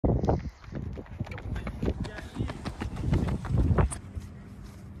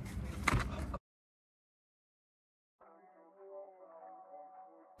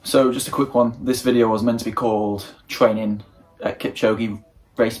So just a quick one. This video was meant to be called Training at Kipchoge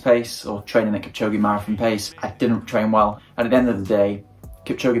Race Pace or Training at Kipchoge Marathon Pace. I didn't train well, and at the end of the day,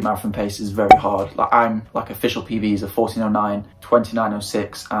 Kipchoge Marathon Pace is very hard. I'm official PBs of 14:09,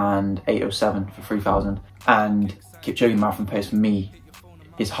 29:06 and 8:07 for 3000, and Kipchoge Marathon Pace for me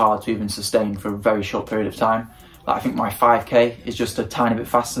is hard to even sustain for a very short period of time. I think my 5k is just a tiny bit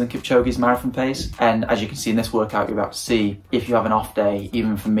faster than Kipchoge's marathon pace, and as you can see in this workout you're about to see, if you have an off day,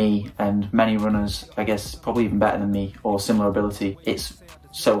 even for me and many runners, I guess probably even better than me or similar ability, it's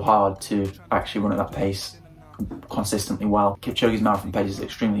so hard to actually run at that pace consistently well. Kipchoge's marathon pace is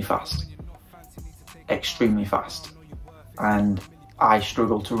extremely fast, and I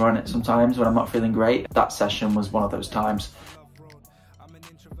struggle to run it sometimes when I'm not feeling great. That session was one of those times.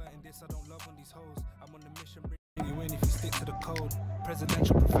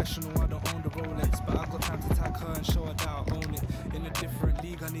 Presidential professional, I don't own the Rolex, but I got time to tag her and show her that I own it. In a different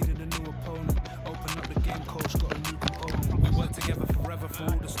league, I needed a new opponent. Open up the game, coach, got a new component. We work together forever for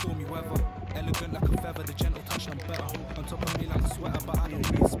all the stormy weather. Elegant like a feather, the gentle touch, I'm better. On top of me like a sweater, but I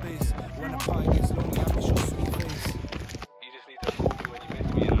don't need space. When the party gets lonely, I miss your sweet face. You just need to call me when you miss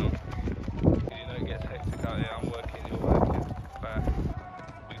me, you know? Because you know it gets hectic out here, I'm working, you're working. But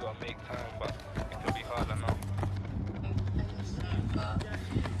we gotta make time, but it could be harder now.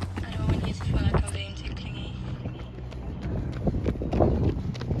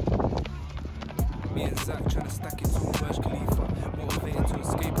 Me and Zach trying to stack it to a Burj Khalifa. Motivated to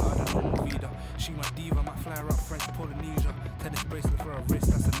escape out of the normal reader. She my diva, might fly her up French Polynesia. Tennis bracelet for her wrist,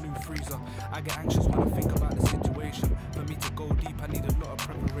 that's a new freezer. I get anxious when I think about the situation. For me to go deep, I need a lot of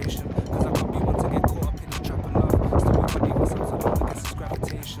preparation. Cause I can't be one to get caught up in the trap of love. Still we can leave ourselves alone against this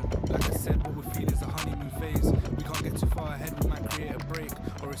gravitation. Like I said, what we feel is a honeymoon phase. We can't get too far ahead, we might create a break.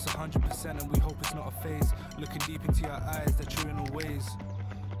 Or it's 100% and we hope it's not a phase. Looking deep into your eyes, they're true in all ways.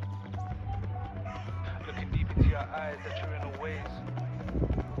 Looking deep into your eyes, they're true in all ways.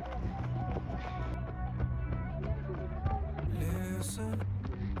 Listen,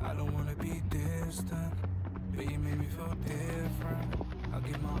 I don't wanna be distant, but you made me feel different. I'll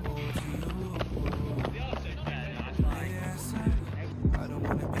give my all to you. Listen, I don't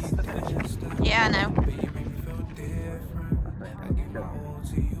wanna be distant. Yeah, I know. But you made me feel different. I give my all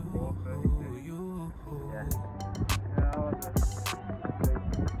to you.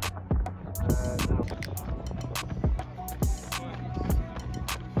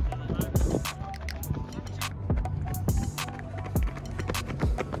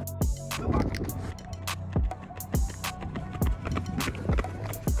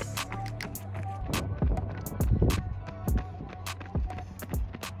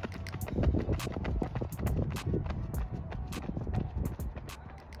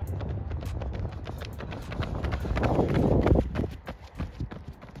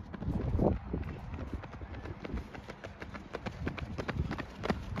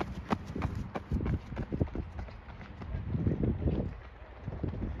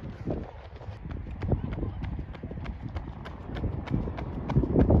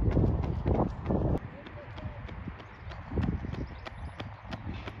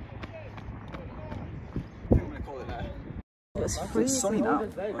 It's freezing. It's sunny now.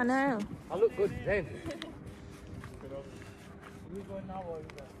 I know. I look good then.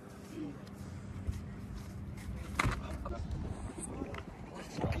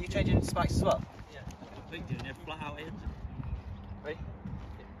 Are you changing spikes as well? Yeah, I'm doing it flat out in. Ready?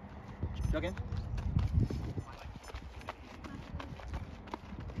 Jog in.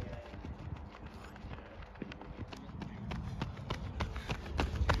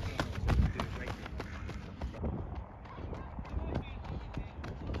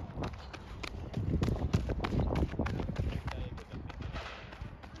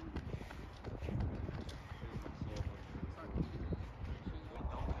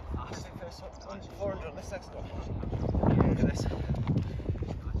 First 400 on this next one. Look at this.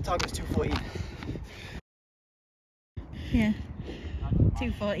 Target's 214. Yeah.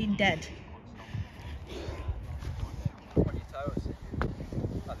 214 dead. On your toes.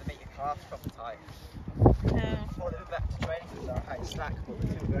 Like they make your calves proper tight. No. What are back to training because they're a high stack, but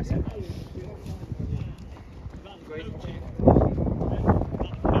they're too aggressive. Great.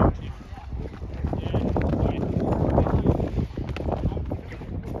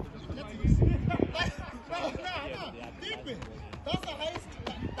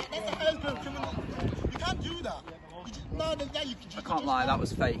 I can't lie, that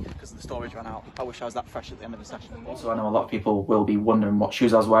was fake because the storage ran out. I wish I was that fresh at the end of the session. Also, I know a lot of people will be wondering what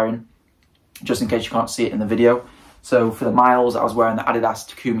shoes I was wearing, just in case you can't see it in the video. So for the miles, I was wearing the Adidas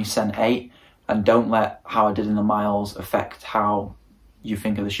Takumi Sen 8, and don't let how I did in the miles affect how you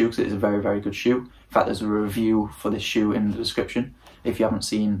think of the shoe, because it is a very, very good shoe. In fact, there's a review for this shoe in the description if you haven't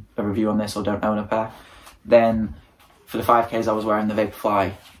seen a review on this or don't own a pair. Then for the 5Ks I was wearing the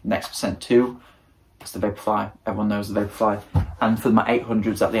Vaporfly Next Percent 2. It's the Vaporfly, everyone knows the Vaporfly. And for my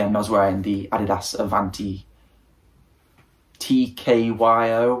 800s at the end I was wearing the Adidas Avanti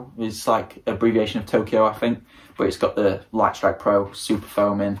TKYO. It's like abbreviation of Tokyo, I think, but it's got the Light Strike Pro super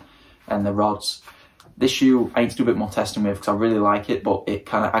foaming and the rods. This shoe I need to do a bit more testing with because I really like it, but it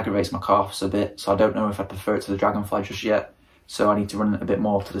kind of aggravates my calves a bit, so I don't know if I prefer it to the Dragonfly just yet. So I need to run it a bit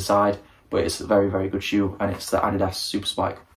more to the side, but it's a very, very good shoe, and it's the Adidas Super Spike.